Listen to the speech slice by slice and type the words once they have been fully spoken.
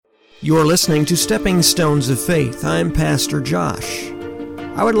You're listening to Stepping Stones of Faith. I'm Pastor Josh.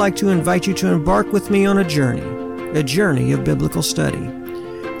 I would like to invite you to embark with me on a journey of biblical study.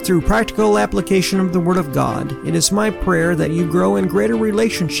 Through practical application of the Word of God, it is my prayer that you grow in greater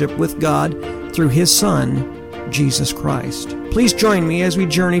relationship with God through His Son, Jesus Christ. Please join me as we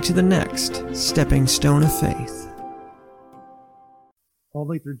journey to the next Stepping Stone of Faith.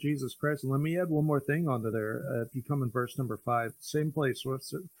 Only through Jesus Christ. And let me add one more thing onto there. If you come in verse number 5, same place,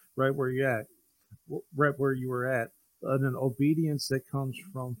 right where you're at, right where you were at, an obedience that comes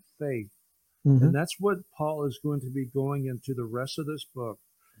from faith. Mm-hmm. And that's what Paul is going to be going into the rest of this book.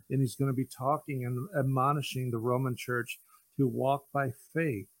 And he's going to be talking and admonishing the Roman church to walk by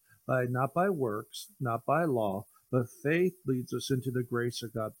faith, not by works, not by law, but faith leads us into the grace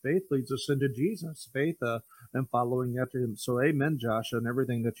of God. Faith leads us into Jesus. Faith and following after Him. So amen, Josh, on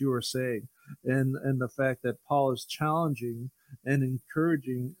everything that you were saying. And the fact that Paul is challenging and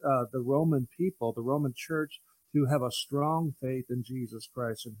encouraging the Roman people, the Roman church, to have a strong faith in Jesus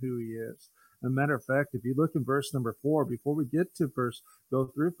Christ and who He is. As a matter of fact, if you look in verse number 4, before we get to go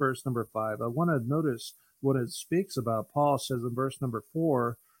through verse number 5, I want to notice what it speaks about. Paul says in verse number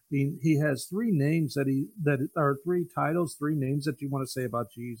 4, he has three names that are three titles, three names that you want to say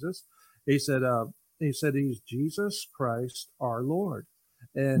about Jesus. He said He's Jesus Christ, our Lord.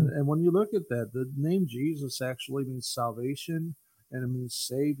 And when you look at that, the name Jesus actually means salvation and it means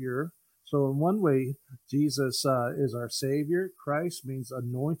Savior. So in one way, Jesus is our Savior. Christ means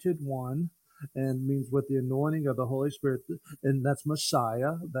anointed one and means with the anointing of the Holy Spirit. And that's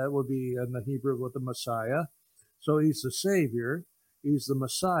Messiah. That would be in the Hebrew with the Messiah. So He's the Savior. He's the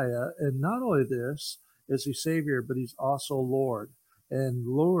Messiah. And not only this is He Savior, but He's also Lord. And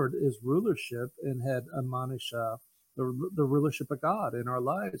Lord is rulership and had admonished the rulership of God in our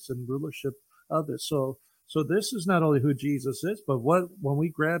lives and rulership of this. So this is not only who Jesus is, but when we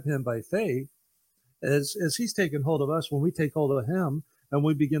grab Him by faith, as He's taken hold of us, when we take hold of Him and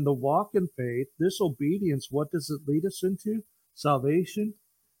we begin to walk in faith, this obedience, what does it lead us into? Salvation,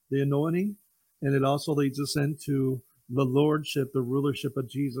 the anointing, and it also leads us into the lordship, the rulership of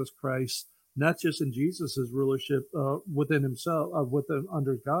Jesus Christ, not just in Jesus's rulership within Himself,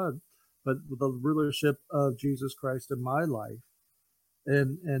 under God, but the rulership of Jesus Christ in my life.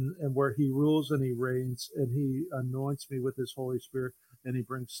 And where He rules and He reigns and He anoints me with His Holy Spirit and He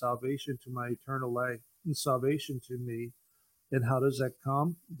brings salvation to my eternal life and salvation to me. And how does that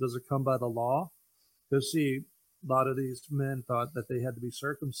come? Does it come by the law? Because see, a lot of these men thought that they had to be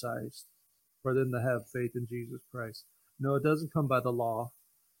circumcised for them to have faith in Jesus Christ. No, it doesn't come by the law.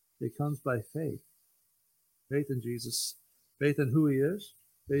 It comes by faith. Faith in Jesus, faith in who He is,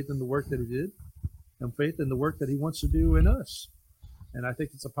 faith in the work that He did, and faith in the work that He wants to do in us. And I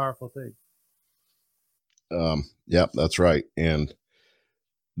think it's a powerful thing. Yeah, that's right. And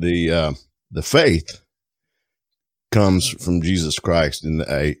the faith comes from Jesus Christ, and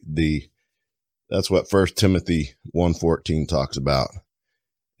that's what 1 Timothy 1:14 talks about.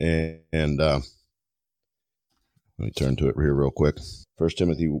 And let me turn to it here real quick. 1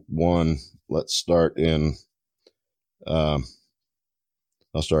 Timothy 1. Let's start in.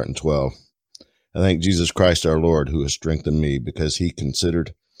 I'll start in 12. I thank Jesus Christ our Lord, who has strengthened me, because He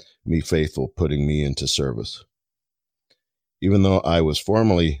considered me faithful, putting me into service. Even though I was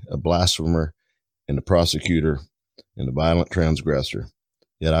formerly a blasphemer and a prosecutor and a violent transgressor,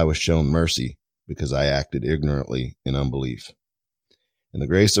 yet I was shown mercy, because I acted ignorantly in unbelief. And the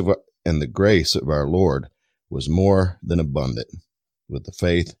grace of our Lord was more than abundant with the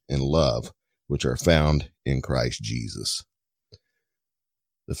faith and love which are found in Christ Jesus.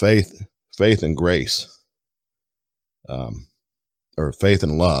 The faith and grace, or faith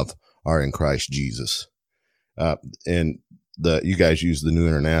and love, are in Christ Jesus. And you guys use the New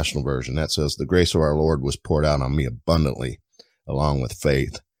International Version. That says, the grace of our Lord was poured out on me abundantly, along with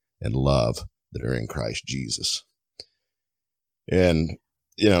faith and love that are in Christ Jesus. And,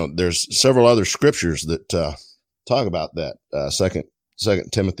 there's several other scriptures that talk about that.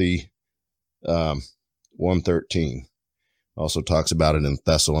 Second Timothy 1:13 also talks about it in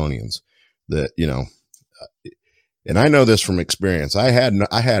Thessalonians. That, and I know this from experience. I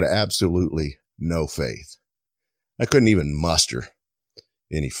had absolutely no faith. I couldn't even muster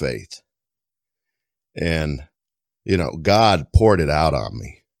any faith. And, God poured it out on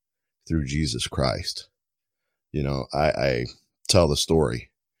me through Jesus Christ. I tell the story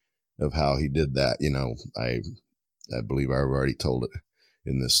of how He did that. I believe I've already told it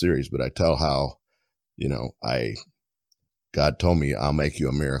in this series, but I tell how, God told me, I'll make you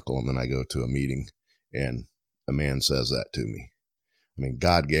a miracle. And then I go to a meeting and a man says that to me. I mean,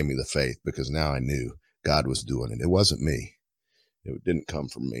 God gave me the faith because now I knew God was doing it. It wasn't me. It didn't come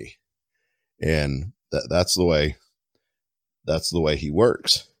from me. And that's the way he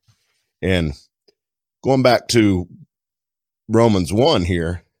works. And going back to Romans 1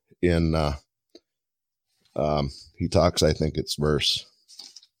 here in, he talks, I think it's verse,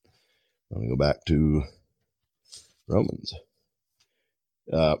 let me go back to Romans,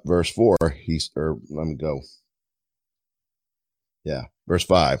 verse 4, verse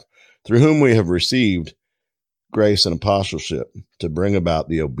 5, through whom we have received grace and apostleship to bring about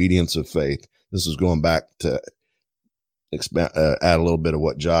the obedience of faith. This is going back to add a little bit of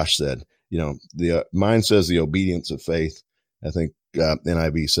what Josh said. Mine says the obedience of faith. I think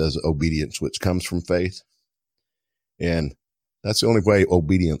NIV says obedience, which comes from faith. And that's the only way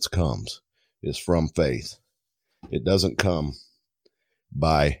obedience comes, is from faith. It doesn't come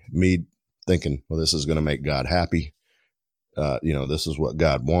by me thinking, well, this is going to make God happy. This is what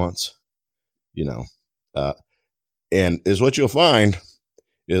God wants, and is what you'll find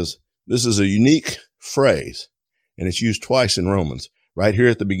is this is a unique phrase, and it's used twice in Romans, right here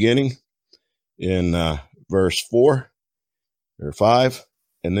at the beginning in verse 4 or 5,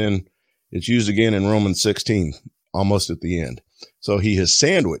 and then it's used again in Romans 16, almost at the end. So he has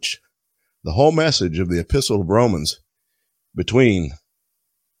sandwiched the whole message of the epistle of Romans between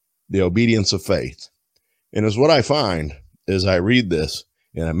the obedience of faith. And as what I find as I read this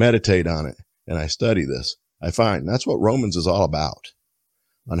and I meditate on it and I study this, I find that's what Romans is all about,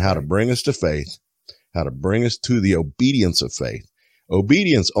 on how to bring us to faith, how to bring us to the obedience of faith.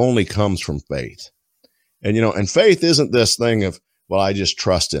 Obedience only comes from faith. And, and faith isn't this thing of, well, I just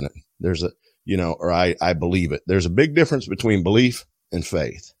trust in it. There's or I believe it. There's a big difference between belief and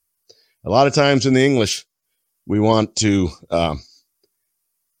faith. A lot of times in the English, we want to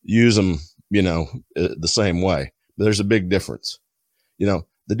use them, the same way. But there's a big difference.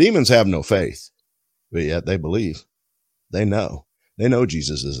 The demons have no faith, but yet they believe. They know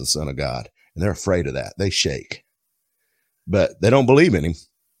Jesus is the Son of God, and they're afraid of that. They shake, but they don't believe in him.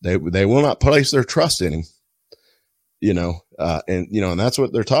 They will not place their trust in him, and that's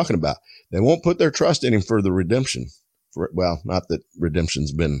what they're talking about. They won't put their trust in him for the redemption. Not that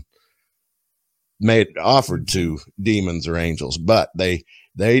redemption's been offered to demons or angels, but they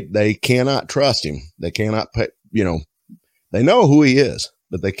cannot trust him. They cannot pay, they know who he is,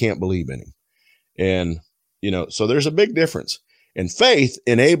 but they can't believe in him. And, so there's a big difference. And faith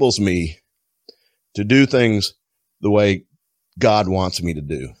enables me to do things the way God wants me to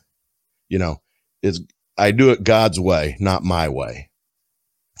do. I do it God's way, not my way,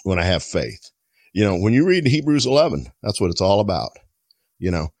 when I have faith. When you read Hebrews 11, that's what it's all about.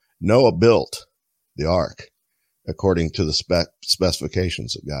 Noah built the ark according to the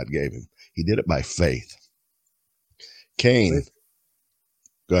specifications that God gave him. He did it by faith. Cain,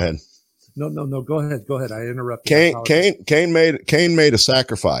 go ahead. No, go ahead. I interrupted. Cain made a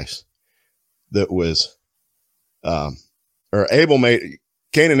sacrifice that was, Cain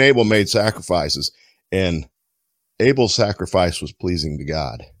and Abel made sacrifices, and Abel's sacrifice was pleasing to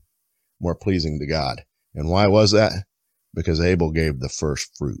God, more pleasing to God. And why was that? Because Abel gave the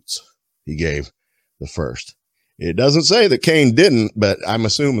first fruits. He gave the first. It doesn't say that Cain didn't, but I'm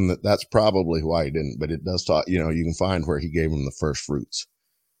assuming that that's probably why he didn't. But it does talk, you can find where he gave him the first fruits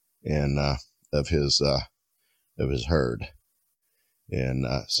and of his herd. And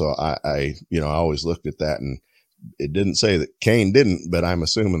so I always looked at that, and it didn't say that Cain didn't, but I'm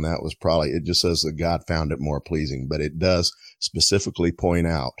assuming that was probably, it just says that God found it more pleasing. But it does specifically point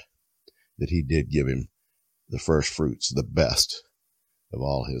out that he did give him the first fruits, the best of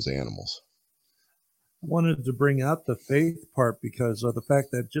all his animals. I wanted to bring out the faith part because of the fact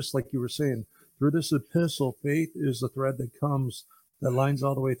that, just like you were saying, through this epistle, faith is the thread that lines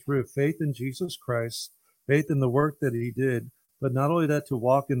all the way through. Faith in Jesus Christ, faith in the work that he did, but not only that, to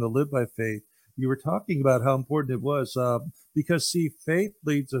walk and to live by faith. You were talking about how important it was because, see, faith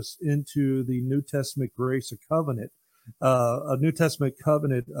leads us into the New Testament grace of covenant, a New Testament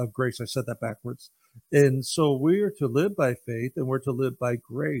covenant of grace. I said that backwards. And so we are to live by faith, and we're to live by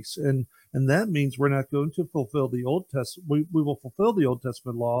grace. And that means we're not going to fulfill the Old Testament. We will fulfill the Old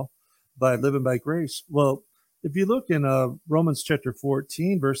Testament law by living by grace. Well, if you look in Romans chapter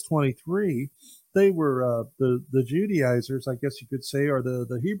 14, verse 23, they were the Judaizers, I guess you could say, or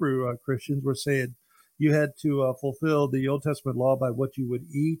the Hebrew Christians were saying you had to fulfill the Old Testament law by what you would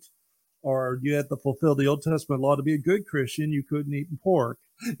eat, or you had to fulfill the Old Testament law to be a good Christian. You couldn't eat pork.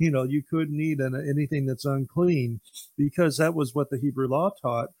 You couldn't eat anything that's unclean, because that was what the Hebrew law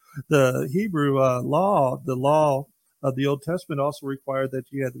taught. The Hebrew law, the law of the Old Testament, also required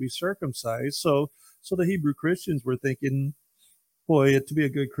that you had to be circumcised. So the Hebrew Christians were thinking, boy, to be a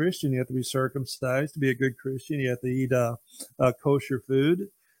good Christian, you have to be circumcised. To be a good Christian, you have to eat kosher food.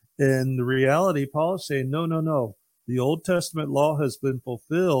 And the reality, Paul is saying, no, no, no. The Old Testament law has been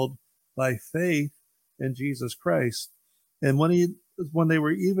fulfilled by faith in Jesus Christ. And when they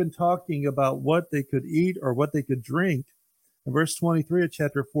were even talking about what they could eat or what they could drink, in verse 23 of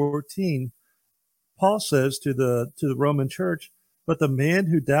chapter 14, Paul says to the Roman church, but the man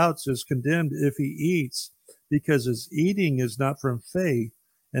who doubts is condemned if he eats, because his eating is not from faith,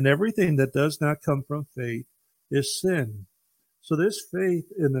 and everything that does not come from faith is sin. So this faith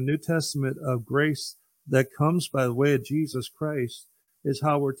in the New Testament of grace that comes by the way of Jesus Christ is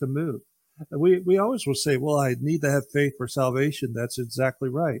how we're to move. We always will say, well, I need to have faith for salvation. That's exactly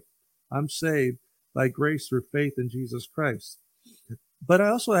right. I'm saved by grace through faith in Jesus Christ. But I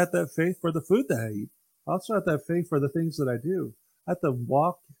also have that faith for the food that I eat. I also have that faith for the things that I do. I have to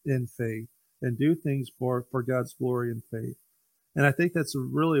walk in faith and do things for God's glory and faith. And I think that's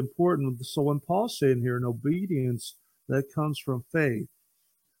really important. So when Paul's saying here, an obedience that comes from faith,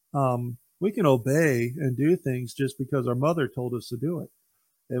 we can obey and do things just because our mother told us to do it.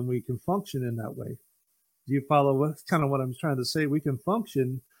 And we can function in that way. Do you follow what I'm trying to say? We can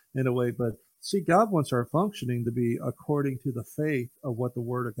function in a way, but see, God wants our functioning to be according to the faith of what the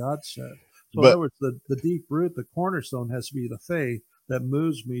Word of God said. So in other words, the deep root, the cornerstone has to be the faith that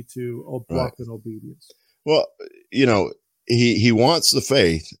moves me to walk in obedience. Well, he wants the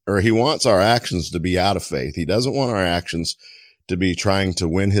faith, or he wants our actions to be out of faith. He doesn't want our actions to be trying to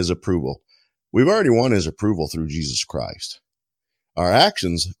win his approval. We've already won his approval through Jesus Christ. Our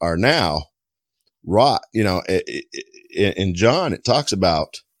actions are now wrought. In John, it talks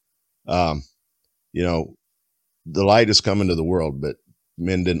about, the light is come into the world, but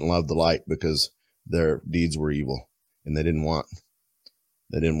men didn't love the light because their deeds were evil, and they didn't want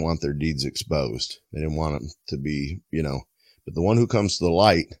their deeds exposed. They didn't want them to be, but the one who comes to the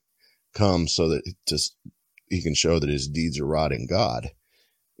light comes so that he can show that his deeds are wrought in God.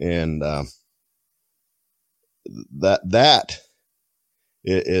 And,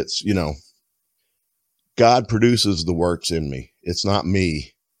 it's God produces the works in me. It's not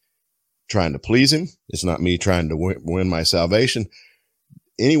me trying to please him. It's not me trying to win my salvation.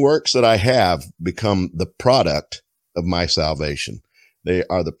 Any works that I have become the product of my salvation. They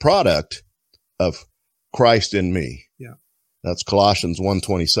are the product of Christ in me. Yeah. That's Colossians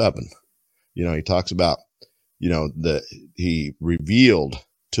 1:27. He talks about, he revealed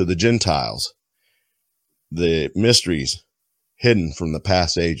to the Gentiles the mysteries hidden from the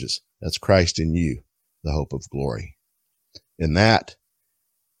past ages. That's Christ in you, the hope of glory. And that,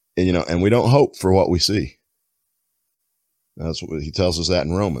 and we don't hope for what we see. That's what he tells us that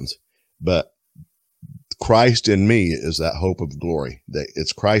in Romans. But Christ in me is that hope of glory.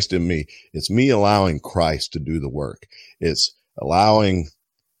 It's Christ in me. It's me allowing Christ to do the work. It's allowing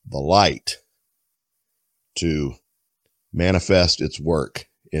the light to manifest its work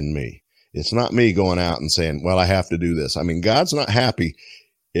in me. It's not me going out and saying, well, I have to do this. I mean, God's not happy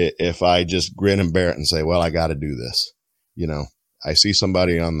if I just grin and bear it and say, well, I got to do this. I see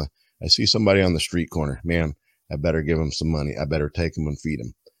somebody on the street corner, man, I better give him some money. I better take him and feed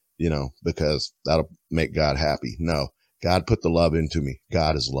him, because that'll make God happy. No, God put the love into me.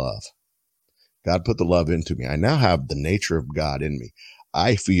 God is love. God put the love into me. I now have the nature of God in me.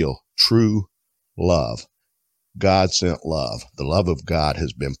 I feel true love. God sent love. The love of God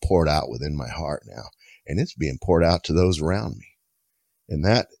has been poured out within my heart now, and it's being poured out to those around me. And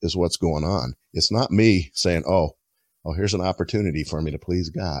that is what's going on. It's not me saying, oh, here's an opportunity for me to please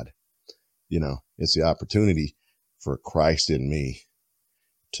God. It's the opportunity for Christ in me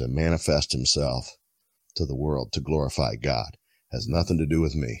to manifest himself to the world, to glorify God. It has nothing to do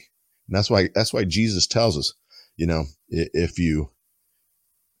with me. And that's why Jesus tells us, if you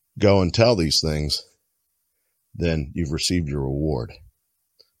go and tell these things, then you've received your reward,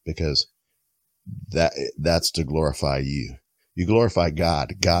 because that's to glorify you. You glorify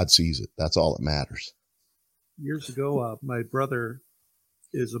God. God sees it. That's all that matters. Years ago, my brother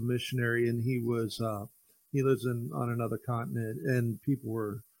is a missionary, and he lives on another continent, and people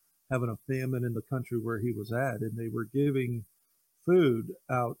were having a famine in the country where he was at, and they were giving food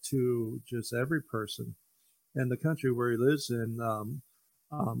out to just every person. And the country where he lives in,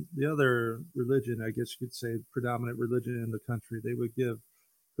 the other religion, I guess you could say, predominant religion in the country, they would give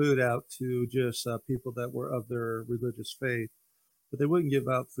food out to just people that were of their religious faith, but they wouldn't give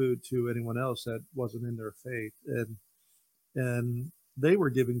out food to anyone else that wasn't in their faith. And they were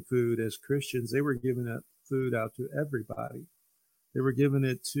giving food as Christians. They were giving food out to everybody. They were giving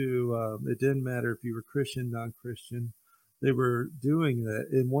it to, it didn't matter if you were Christian, non-Christian. They were doing that.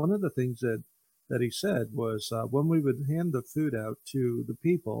 And one of the things that he said was when we would hand the food out to the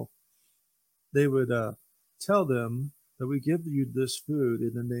people, they would tell them that we give you this food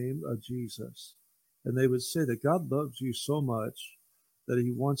in the name of Jesus. And they would say that God loves you so much that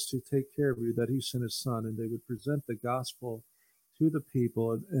he wants to take care of you, that he sent his son, and they would present the gospel to the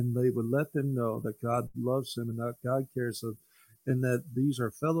people, and they would let them know that God loves them and that God cares them, and that these are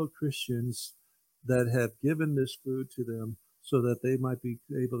fellow Christians that have given this food to them so that they might be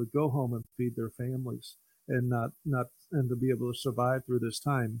able to go home and feed their families and and to be able to survive through this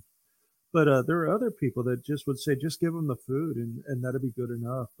time. But there are other people that just would say, just give them the food and that'll be good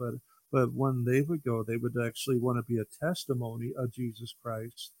enough. But when they would go, they would actually want to be a testimony of Jesus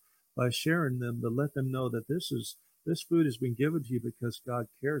Christ by sharing them to let them know that this food has been given to you because God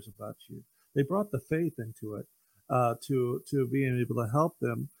cares about you. They brought the faith into it to being able to help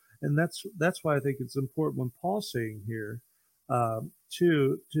them. And that's why I think it's important when Paul's saying here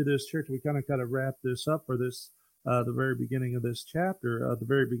to this church, we kind of wrap this up for this the very beginning of this chapter, the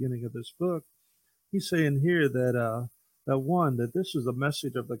very beginning of this book. He's saying here that that this is a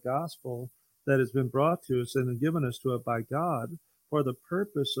message of the gospel that has been brought to us and given us to it by God for the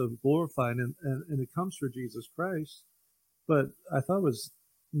purpose of glorifying, and it comes through Jesus Christ. But I thought it was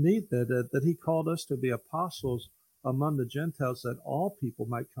neat that he called us to be apostles among the Gentiles, that all people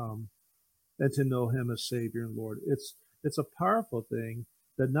might come and to know him as Savior and Lord. It's a powerful thing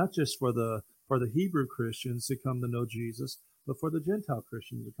that not just for the Hebrew Christians to come to know Jesus, but for the Gentile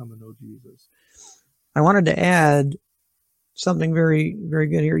Christians to come to know Jesus. I wanted to add something very, very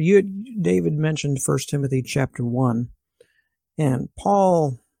good here. David mentioned 1 Timothy chapter 1, and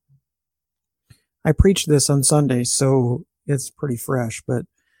Paul, I preached this on Sunday, so it's pretty fresh, but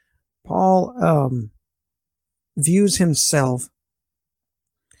Paul views himself.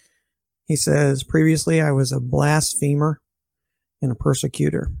 He says, previously I was a blasphemer and a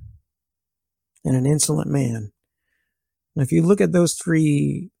persecutor and an insolent man. And if you look at those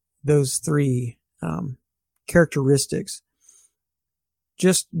three characteristics,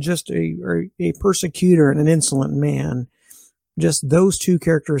 just a persecutor and an insolent man, just those two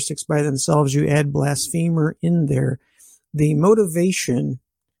characteristics by themselves, you add blasphemer in there, the motivation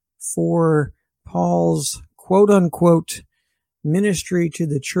for Paul's quote-unquote ministry to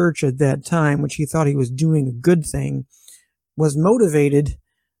the church at that time, which he thought he was doing a good thing, was motivated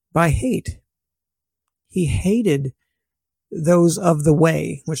by hate. He hated those of the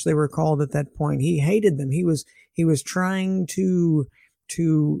way, which they were called at that point. He hated them. He was trying to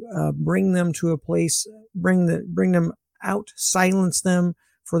bring them to a place, bring them out, silence them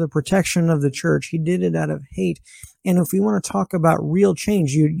for the protection of the church. He did it out of hate. And if we want to talk about real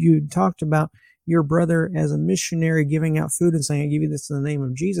change, you talked about your brother as a missionary giving out food and saying, I give you this in the name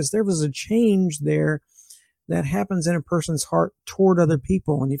of Jesus. There was a change there that happens in a person's heart toward other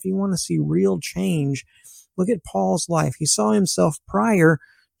people. And if you want to see real change, look at Paul's life. He saw himself prior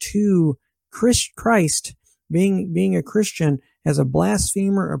to Christ being a Christian as a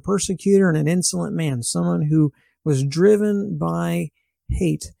blasphemer, a persecutor, and an insolent man, someone who was driven by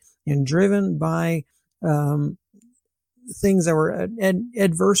hate and driven by things that were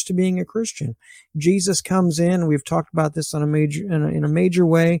adverse to being a Christian. Jesus comes in, we've talked about this in a major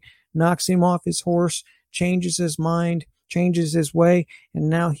way, knocks him off his horse, changes his mind, changes his way, and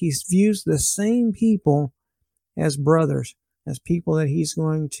now he views the same people as brothers, as people that he's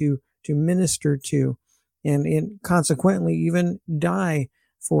going to minister to, and consequently even die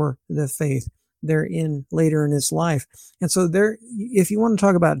for the faith therein later in his life. And so there, if you want to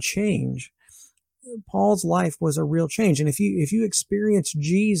talk about change, Paul's life was a real change. And if you experience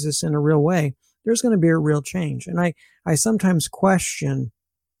Jesus in a real way, there's going to be a real change. And I sometimes question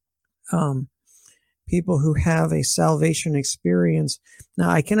people who have a salvation experience. Now,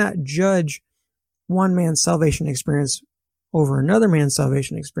 I cannot judge one man's salvation experience over another man's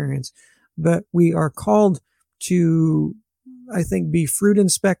salvation experience, but we are called to, I think, be fruit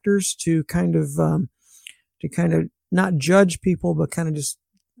inspectors, to kind of not judge people, but kind of just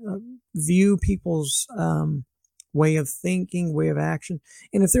view people's way of thinking, way of action.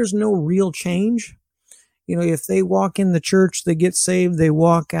 And if there's no real change, if they walk in the church, they get saved, they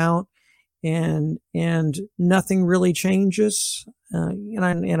walk out, and nothing really changes. And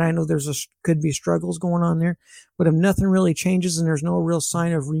I know could be struggles going on there, but if nothing really changes and there's no real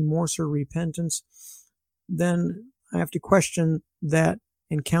sign of remorse or repentance, then I have to question that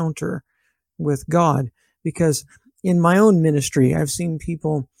encounter with God. Because in my own ministry, I've seen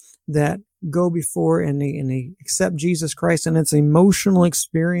people that go before and they accept Jesus Christ, and it's an emotional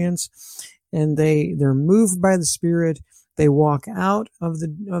experience, and they're moved by the Spirit. They walk out of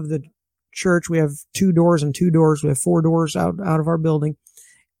the church. We have 2 doors and 2 doors. We have 4 doors out of our building.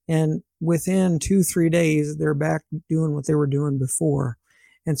 And within 2-3 days, they're back doing what they were doing before.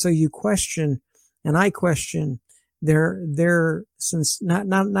 And so you question, and I question, since not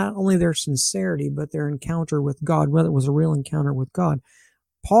only their sincerity, but their encounter with God, whether it was a real encounter with God.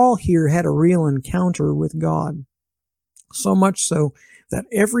 Paul here had a real encounter with God, so much so that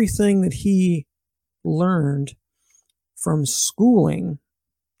everything that he learned from schooling,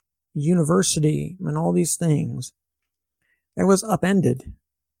 university, and all these things, it was upended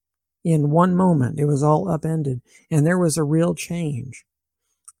in one moment. It was all upended, and there was a real change.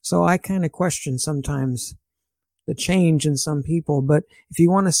 So I kind of question sometimes the change in some people, but if you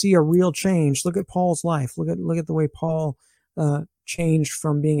want to see a real change, look at Paul's life. Look at the way Paul changed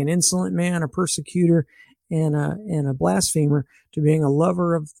from being an insolent man, a persecutor, and a blasphemer, to being a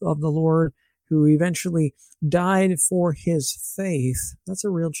lover of the Lord, who eventually died for his faith. That's a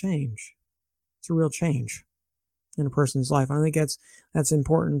real change. It's a real change in a person's life. I think that's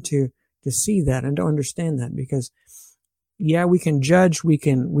important to see that and to understand that, because yeah, we can judge, we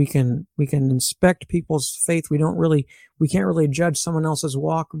can inspect people's faith. We can't really judge someone else's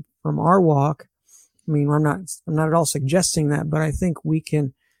walk from our walk. I mean, I'm not at all suggesting that, but I think we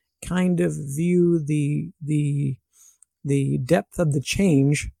can kind of view the depth of the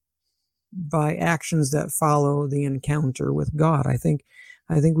change by actions that follow the encounter with God. I think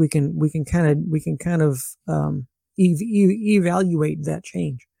we can kind of evaluate that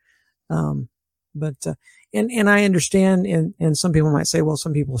change. And I understand, and some people might say, well,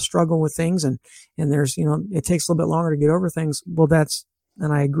 some people struggle with things, and there's, it takes a little bit longer to get over things. Well,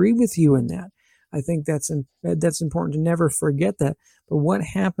 and I agree with you in that. I think that's important to never forget that. But what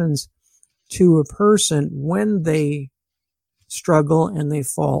happens to a person when they struggle and they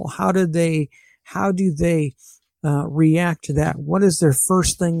fall? How do they react to that? What is their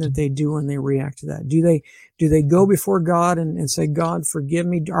first thing that they do when they react to that? Do they go before God and say, God, forgive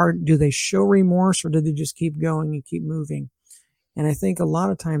me? Or do they show remorse, or do they just keep going and keep moving? And I think a lot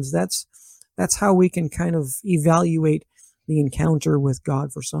of times that's how we can kind of evaluate the encounter with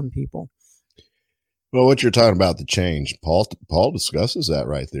God for some people. Well, what you're talking about, the change, Paul discusses that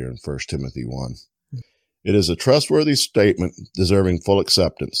right there in 1 Timothy 1. It is a trustworthy statement deserving full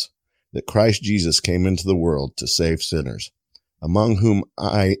acceptance that Christ Jesus came into the world to save sinners, among whom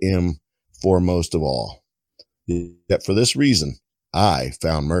I am foremost of all. Yet for this reason, I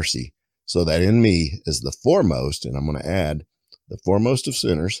found mercy, so that in me is the foremost, and I'm going to add, the foremost of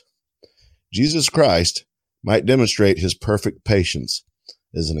sinners, Jesus Christ might demonstrate his perfect patience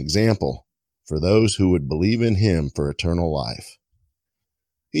as an example for those who would believe in him for eternal life.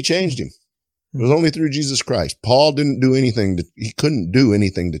 He changed him. It was only through Jesus Christ. Paul didn't do anything. He couldn't do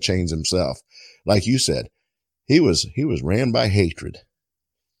anything to change himself. Like you said, he was ran by hatred,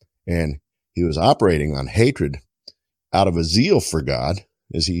 and he was operating on hatred out of a zeal for God,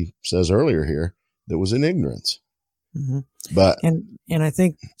 as he says earlier here, that was in ignorance. Mm-hmm. But and I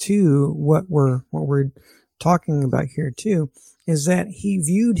think too, what we're talking about here too is that he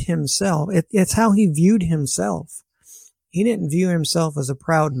viewed himself. It's how he viewed himself. He didn't view himself as a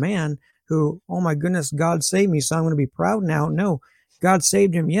proud man who, oh my goodness, God saved me, so I'm going to be proud now. No, God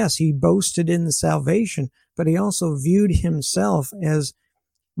saved him. Yes, he boasted in the salvation, but he also viewed himself as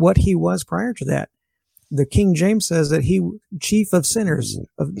what he was prior to that. The King James says that he chief of sinners,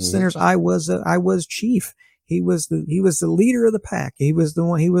 I was chief. He was the leader of the pack. He was the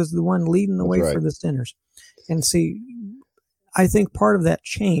one leading the way for the sinners. And see, I think part of that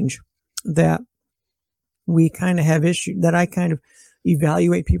change that we kind of have that I kind of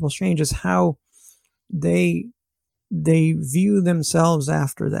evaluate people's change is how they view themselves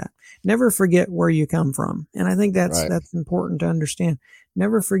after that. Never forget where you come from. And I think that's important to understand.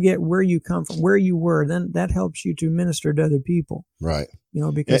 Never forget where you come from, where you were. Then that helps you to minister to other people. Right.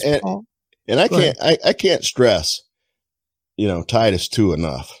 Because Paul. And I can't stress, Titus 2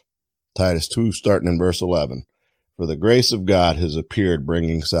 enough. Titus 2, starting in verse 11. For the grace of God has appeared,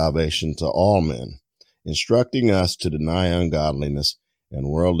 bringing salvation to all men, instructing us to deny ungodliness and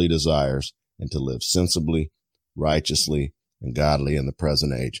worldly desires, and to live sensibly, righteously, and godly in the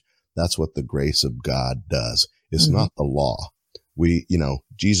present age. That's what the grace of God does. It's not the law.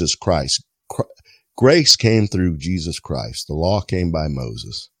 Jesus Christ, grace came through Jesus Christ. The law came by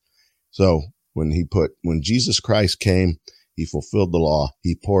Moses. So when Jesus Christ came, he fulfilled the law.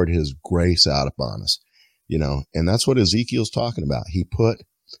 He poured his grace out upon us, and that's what Ezekiel's talking about.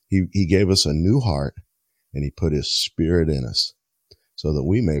 He gave us a new heart, and he put his spirit in us so that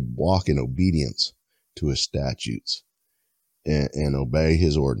we may walk in obedience to his statutes and obey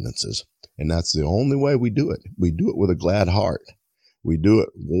his ordinances. And that's the only way we do it. We do it with a glad heart. We do it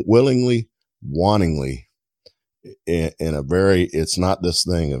willingly, wantingly, it's not this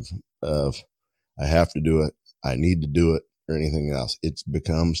thing of I have to do it, I need to do it, or anything else. It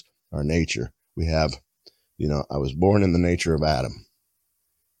becomes our nature. We have, I was born in the nature of Adam.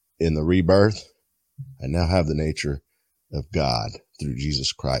 In the rebirth, I now have the nature of God through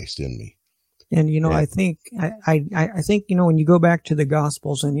Jesus Christ in me. And I think when you go back to the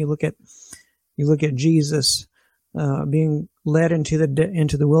Gospels and you look at Jesus being led into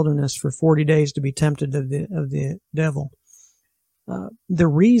the wilderness for 40 days to be tempted of the devil. The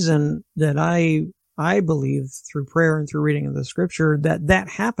reason that I believe through prayer and through reading of the Scripture that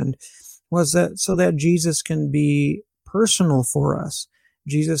happened was that so that Jesus can be personal for us.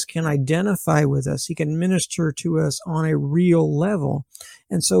 Jesus can identify with us. He can minister to us on a real level.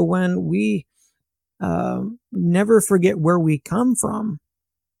 And so when we never forget where we come from,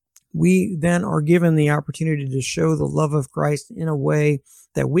 we then are given the opportunity to show the love of Christ in a way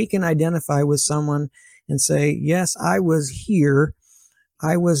that we can identify with someone and say, yes, I was here,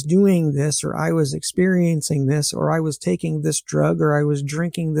 I was doing this, or I was experiencing this, or I was taking this drug, or I was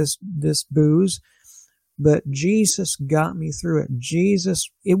drinking this booze, but Jesus got me through it.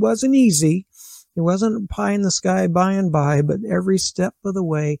 It wasn't easy. It wasn't pie in the sky by and by, but every step of the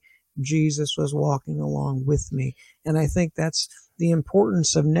way, Jesus was walking along with me. And I think that's the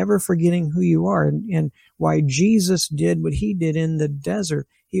importance of never forgetting who you are and why Jesus did what he did in the desert.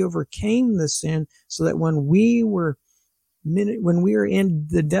 He overcame the sin so that when we were in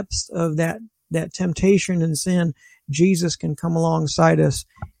the depths of that temptation and sin, Jesus can come alongside us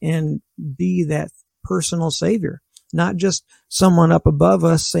and be that personal savior, not just someone up above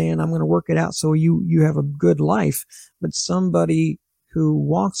us saying, I'm going to work it out so you have a good life, but somebody who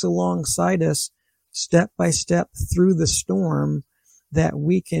walks alongside us step by step through the storm, that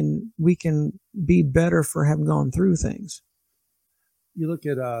we can be better for having gone through things. You look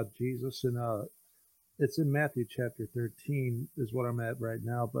at Jesus, and it's in Matthew chapter 13 is what I'm at right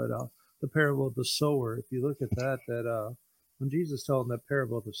now, but the parable of the sower, if you look at that when Jesus told that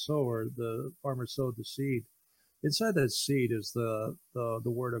parable of the sower, the farmer sowed the seed. Inside that seed is the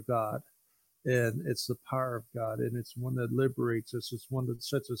word of God, and it's the power of God, and it's one that liberates us. It's one that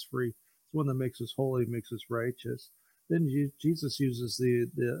sets us free. It's one that makes us holy, makes us righteous. Then Jesus uses the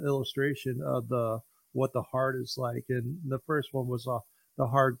illustration of what the heart is like, and the first one was the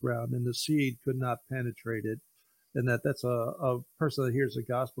hard ground, and the seed could not penetrate it, and that's a person that hears the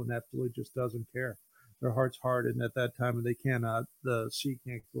gospel and absolutely just doesn't care. Their heart's hardened at that time, and the seed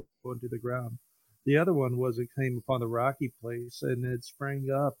can't go into the ground. The other one was it came upon the rocky place, and it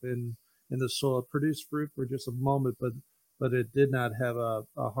sprang up in the soil. It produced fruit for just a moment, but it did not have a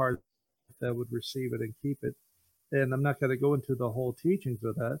heart that would receive it and keep it. And I'm not going to go into the whole teachings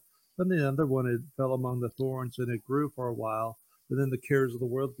of that. But the other one, it fell among the thorns, and it grew for a while, but then the cares of the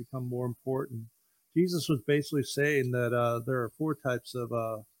world become more important. Jesus was basically saying that there are four types of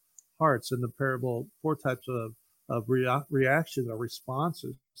hearts in the parable, four types of reactions or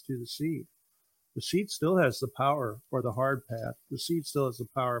responses to the seed. The seed still has the power for the hard path. The seed still has the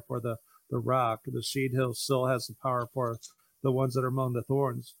power for the rock. The seed still has the power for the ones that are among the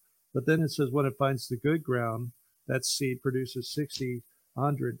thorns. But then it says when it finds the good ground, that seed produces 60,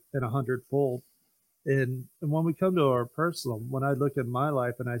 100, and 100-fold. And when we come to our personal, when I look at my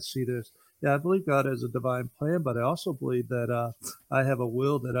life and I see this, I believe God has a divine plan, but I also believe that I have a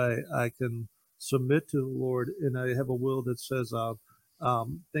will that I can submit to the Lord, and I have a will that says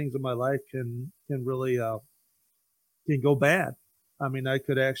things in my life can really can go bad. I mean, I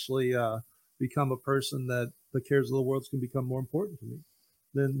could actually become a person that the cares of the world can become more important to me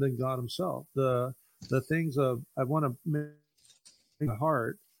than God Himself. The things of I want to make my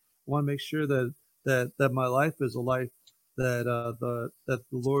heart. I want to make sure that my life is a life that the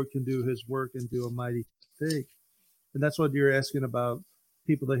Lord can do His work and do a mighty thing. And that's what you're asking about.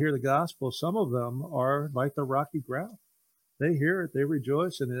 People that hear the gospel, some of them are like the rocky ground. They hear it, they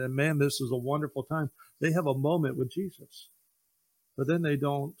rejoice, and man, this is a wonderful time. They have a moment with Jesus, but then they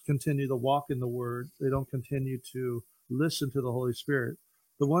don't continue to walk in the Word. They don't continue to listen to the Holy Spirit.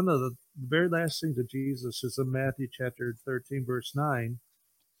 One of the very last things of Jesus is in Matthew chapter 13, verse 9.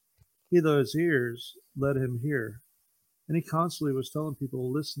 He that has ears, let him hear. And he constantly was telling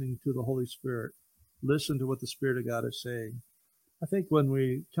people, listening to the Holy Spirit, listen to what the Spirit of God is saying. I think when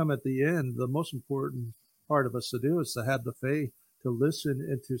we come at the end, the most important part of us to do is to have the faith to listen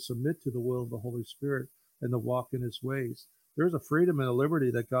and to submit to the will of the Holy Spirit and to walk in His ways. There's a freedom and a liberty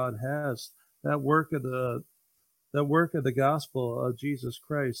that God has. That work of the gospel of Jesus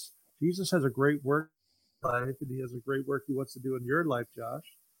Christ. Jesus has a great work in life, and He has a great work He wants to do in your life, Josh,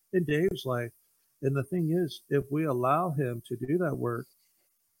 in Dave's life. And the thing is, if we allow Him to do that work,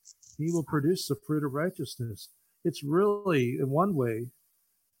 He will produce the fruit of righteousness. It's really, in one way,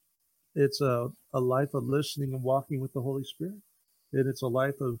 it's a life of listening and walking with the Holy Spirit. And it's a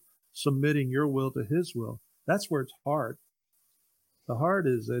life of submitting your will to His will. That's where it's hard. The heart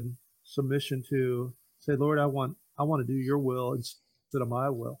is in submission to say, Lord, I want to do your will instead of my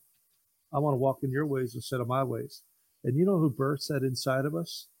will. I want to walk in your ways instead of my ways. And you know who births that inside of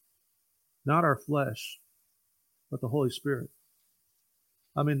us? Not our flesh, but the Holy Spirit.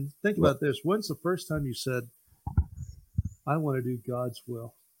 I mean, think about this. When's the first time you said, I want to do God's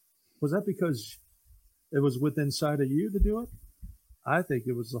will? Was that because it was within inside of you to do it? I think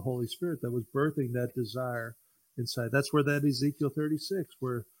it was the Holy Spirit that was birthing that desire inside. That's where that Ezekiel 36,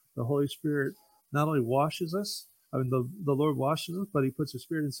 where the Holy Spirit not only washes us, I mean, the Lord washes us, but he puts his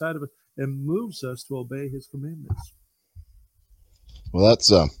Spirit inside of us and moves us to obey his commandments. Well,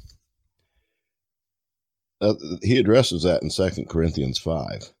 that's he addresses that in 2 Corinthians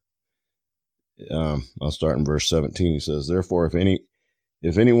 5. I'll start in verse 17. He says, therefore,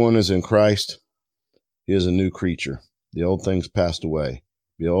 if anyone is in Christ, he is a new creature. The old things passed away.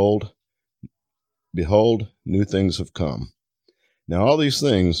 Behold, new things have come. Now all these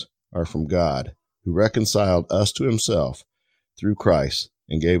things are from God, who reconciled us to himself through Christ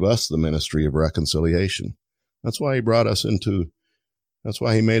and gave us the ministry of reconciliation. That's why he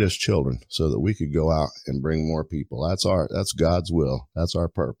made us children, so that we could go out and bring more people. That's God's will. That's our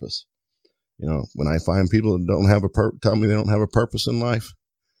purpose. You know, when I find people that don't have tell me they don't have a purpose in life,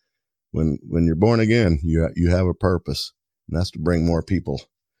 when you're born again, you have a purpose, and that's to bring more people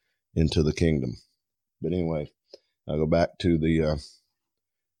into the kingdom. But anyway, I'll go back to the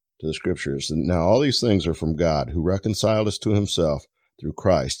scriptures. And now all these things are from God, who reconciled us to himself through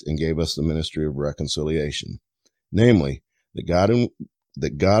Christ and gave us the ministry of reconciliation. Namely,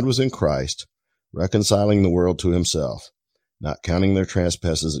 that God was in Christ, reconciling the world to himself, not counting their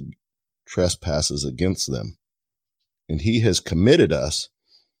trespasses against them. And he has committed us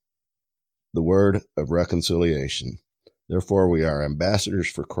the word of reconciliation. Therefore, we are ambassadors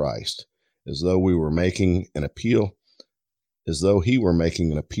for Christ, as though he were making an appeal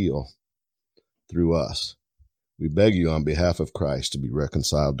through us. We beg you on behalf of Christ to be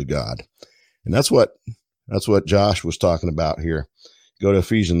reconciled to God. And that's what Josh was talking about here. Go to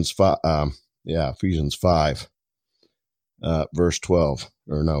Ephesians 5, verse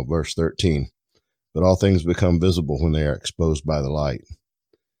 13. But all things become visible when they are exposed by the light.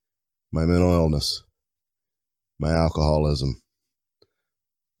 My mental illness, my alcoholism,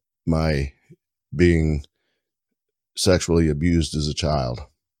 my being sexually abused as a child.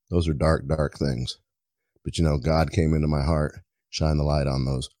 Those are dark, dark things. But you know, God came into my heart, shine the light on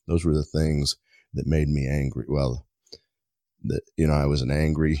those. Those were the things that made me angry. Well, I was an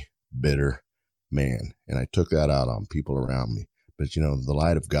angry, bitter man, and I took that out on people around me. But the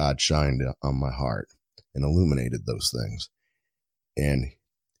light of God shined on my heart and illuminated those things. And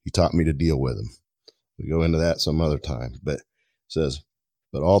he taught me to deal with them. We go into that some other time. But it says,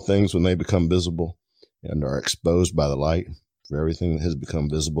 but all things, when they become visible and are exposed by the light, for everything that has become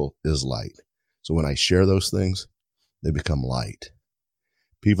visible is light. So when I share those things, they become light.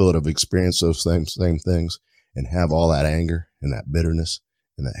 People that have experienced those same things and have all that anger and that bitterness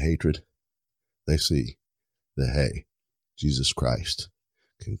and that hatred, they see that, hey, Jesus Christ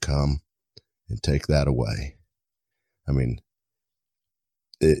can come and take that away. I mean,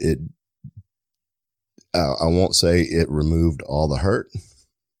 I won't say it removed all the hurt,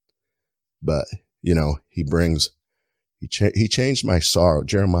 but he changed my sorrow.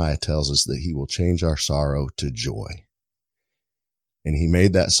 Jeremiah tells us that he will change our sorrow to joy. And he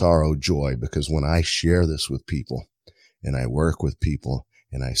made that sorrow joy, because when I share this with people and I work with people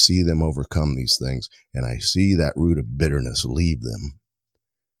and I see them overcome these things and I see that root of bitterness leave them,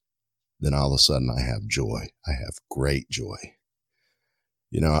 then all of a sudden I have joy. I have great joy.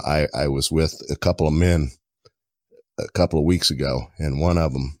 I was with a couple of men a couple of weeks ago, and one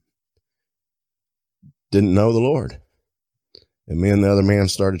of them didn't know the Lord. And me and the other man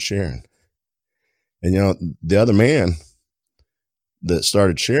started sharing. And, the other man that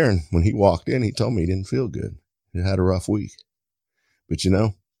started sharing, when he walked in, he told me he didn't feel good. He had a rough week. But,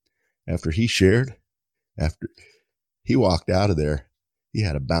 after he shared, after he walked out of there, he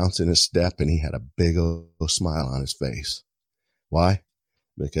had a bounce in his step and he had a big old smile on his face. Why?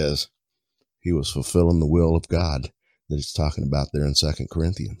 Because he was fulfilling the will of God that he's talking about there in 2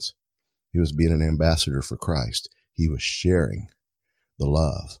 Corinthians. He was being an ambassador for Christ. He was sharing the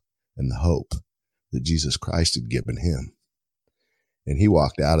love and the hope that Jesus Christ had given him. And he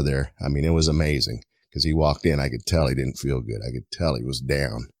walked out of there. I mean, it was amazing, because he walked in. I could tell he didn't feel good. I could tell he was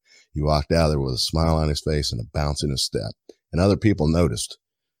down. He walked out of there with a smile on his face and a bounce in his step. And other people noticed,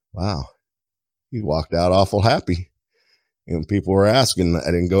 wow, he walked out awful happy. And people were asking, I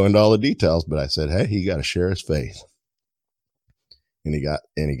didn't go into all the details, but I said, hey, he got to share his faith. And he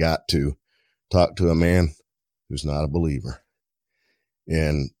got to talk to a man who's not a believer.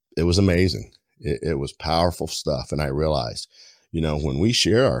 And it was amazing. It was powerful stuff. And I realized, when we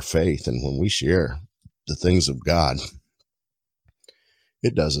share our faith and when we share the things of God,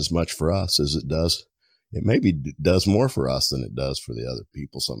 it does as much for us as it does. It maybe does more for us than it does for the other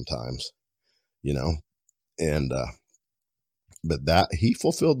people sometimes, and, but that he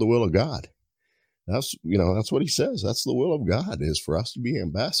fulfilled the will of God. That's what he says. That's the will of God, is for us to be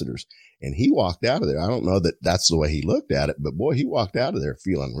ambassadors. And he walked out of there. I don't know that that's the way he looked at it, but boy, he walked out of there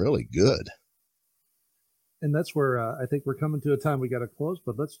feeling really good. And that's where I think we're coming to a time we got to close,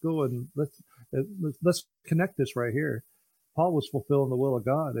 but let's go and let's connect this right here. Paul was fulfilling the will of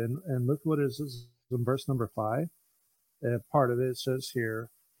God, and look what is in verse number 5. Part of it says here,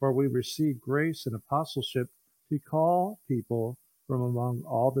 "For we received grace and apostleship to call people from among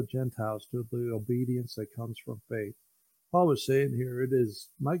all the Gentiles to the obedience that comes from faith." Paul was saying here, it is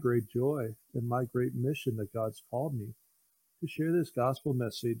my great joy and my great mission that God's called me to share this gospel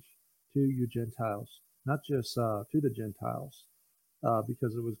message to you Gentiles, not just to the Gentiles,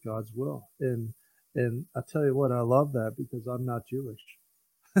 because it was God's will. And I tell you what, I love that, because I'm not Jewish.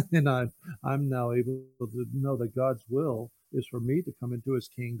 And I'm now able to know that God's will is for me to come into his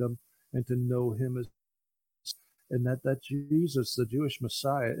kingdom and to know him as, and that Jesus, the Jewish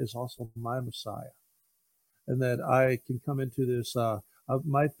Messiah, is also my Messiah. And that I can come into this,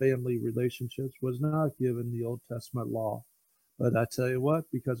 my family relationships was not given the Old Testament law. But I tell you what,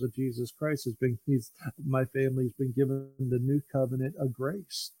 because of Jesus Christ, my family's been given the new covenant of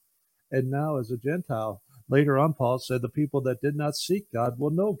grace. And now as a Gentile, later on, Paul said the people that did not seek God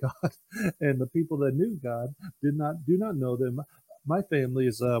will know God. And the people that knew God do not know them. My family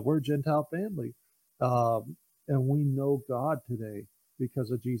is, we're a Gentile family. And we know God today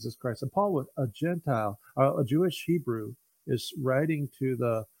because of Jesus Christ. And Paul, a Gentile, a Jewish Hebrew, is writing to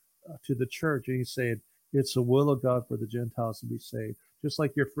the church, and he's saying, it's the will of God for the Gentiles to be saved. Just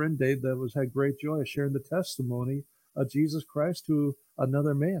like your friend Dave that had great joy sharing the testimony of Jesus Christ to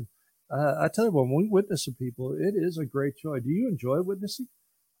another man. I tell you, when we witness to people, it is a great joy. Do you enjoy witnessing?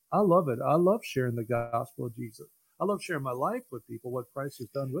 I love it. I love sharing the gospel of Jesus. I love sharing my life with people, what Christ has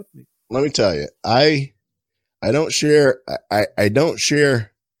done with me. Let me tell you, I don't share. I don't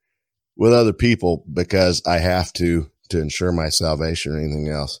share with other people because I have to ensure my salvation or anything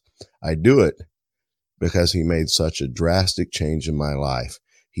else. I do it because he made such a drastic change in my life.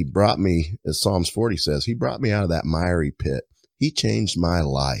 He brought me, as Psalms 40 says, he brought me out of that miry pit. He changed my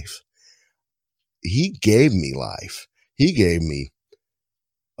life. He gave me life. He gave me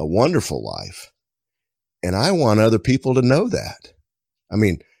a wonderful life. And I want other people to know that. I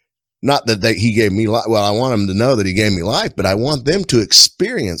mean, not that he gave me life. Well, I want them to know that he gave me life, but I want them to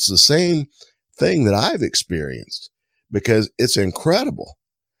experience the same thing that I've experienced, because it's incredible.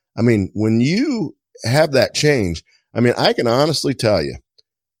 I mean, when you have that change, I mean, I can honestly tell you,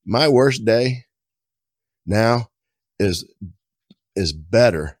 my worst day now is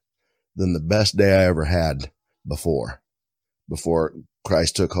better than the best day I ever had before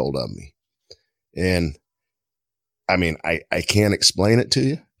Christ took hold of me. And I mean, I can't explain it to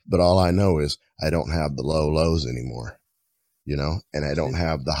you, but all I know is I don't have the low lows anymore, and I don't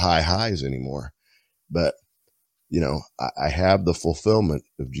have the high highs anymore, but I have the fulfillment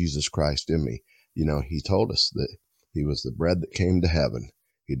of Jesus Christ in me. He told us that he was the bread that came to heaven.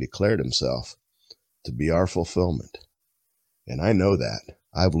 He declared himself to be our fulfillment. And I know that.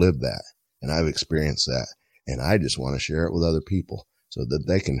 I've lived that, and I've experienced that. And I just want to share it with other people so that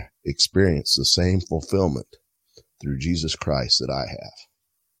they can experience the same fulfillment through Jesus Christ that I have.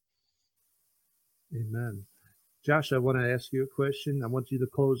 Amen. Josh, I want to ask you a question. I want you to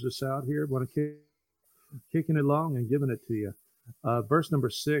close this out here. I want to kicking it along and giving it to you. Verse number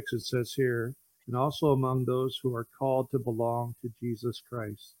 6, it says here, and also among those who are called to belong to Jesus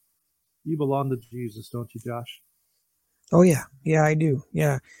Christ. You belong to Jesus, don't you, Josh? Oh, yeah. Yeah, I do.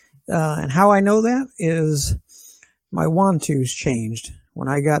 Yeah. And how I know that is my want-tos changed. When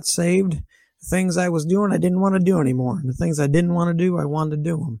I got saved, the things I was doing, I didn't want to do anymore. And the things I didn't want to do, I wanted to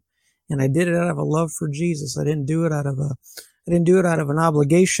do them. And I did it out of a love for Jesus. I didn't do it out of an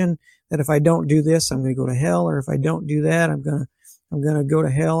obligation that if I don't do this, I'm going to go to hell. Or if I don't do that, I'm going to go to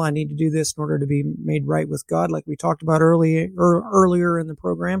hell. I need to do this in order to be made right with God, like we talked about earlier in the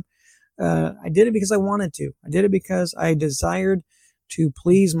program. I did it because I wanted to. I did it because I desired to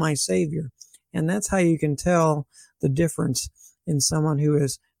please my Savior. And that's how you can tell the difference in someone who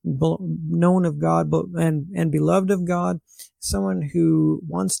is known of God and beloved of God, someone who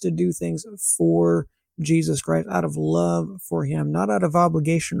wants to do things for Jesus Christ out of love for him, not out of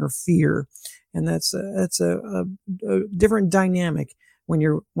obligation or fear. And that's a different dynamic when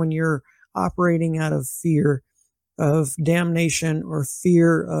you're operating out of fear of damnation or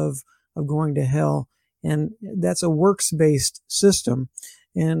fear of going to hell. And that's a works-based system.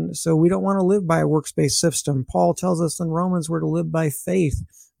 And so we don't want to live by a works-based system. Paul tells us in Romans we're to live by faith,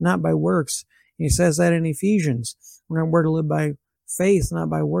 not by works. And he says that in Ephesians. We're to live by faith, not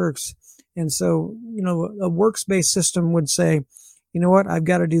by works. And so, a works-based system would say, you know what, I've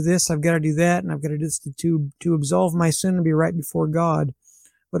got to do this, I've got to do that, and I've got to do this to absolve my sin and be right before God.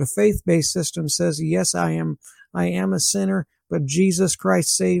 But a faith-based system says, yes, I am a sinner, but Jesus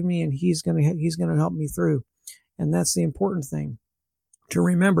Christ saved me, and He's going to help me through. And that's the important thing to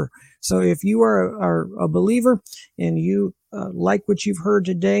remember. So if you are a believer and you like what you've heard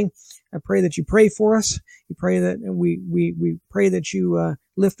today, I pray that you pray for us. You pray that we pray that you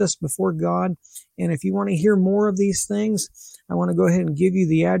lift us before God. And if you want to hear more of these things, I want to go ahead and give you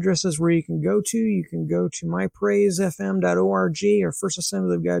the addresses where you can go to. You can go to mypraisefm.org or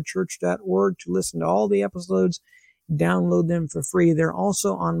firstassemblyofgodchurch.org to listen to all the episodes. Download them for free. They're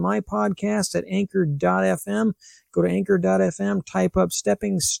also on my podcast at anchor.fm. Go to anchor.fm, type up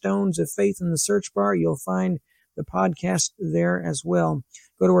Stepping Stones of Faith in the search bar. You'll find the podcast there as well.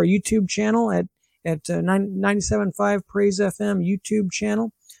 Go to our YouTube channel at 97.5 Praise FM YouTube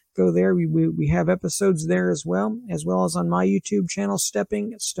channel. Go there. We have episodes there as well as on my YouTube channel,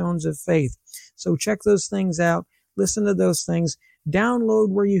 Stepping Stones of Faith. So check those things out. Listen to those things. Download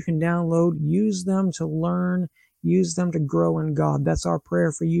where you can download. Use them to learn. Use them to grow in God. That's our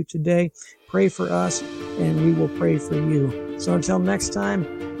prayer for you today. Pray for us, and we will pray for you. So until next time,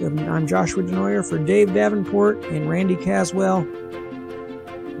 I'm Joshua Denoyer for Dave Davenport and Randy Caswell.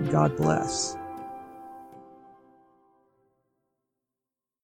 God bless.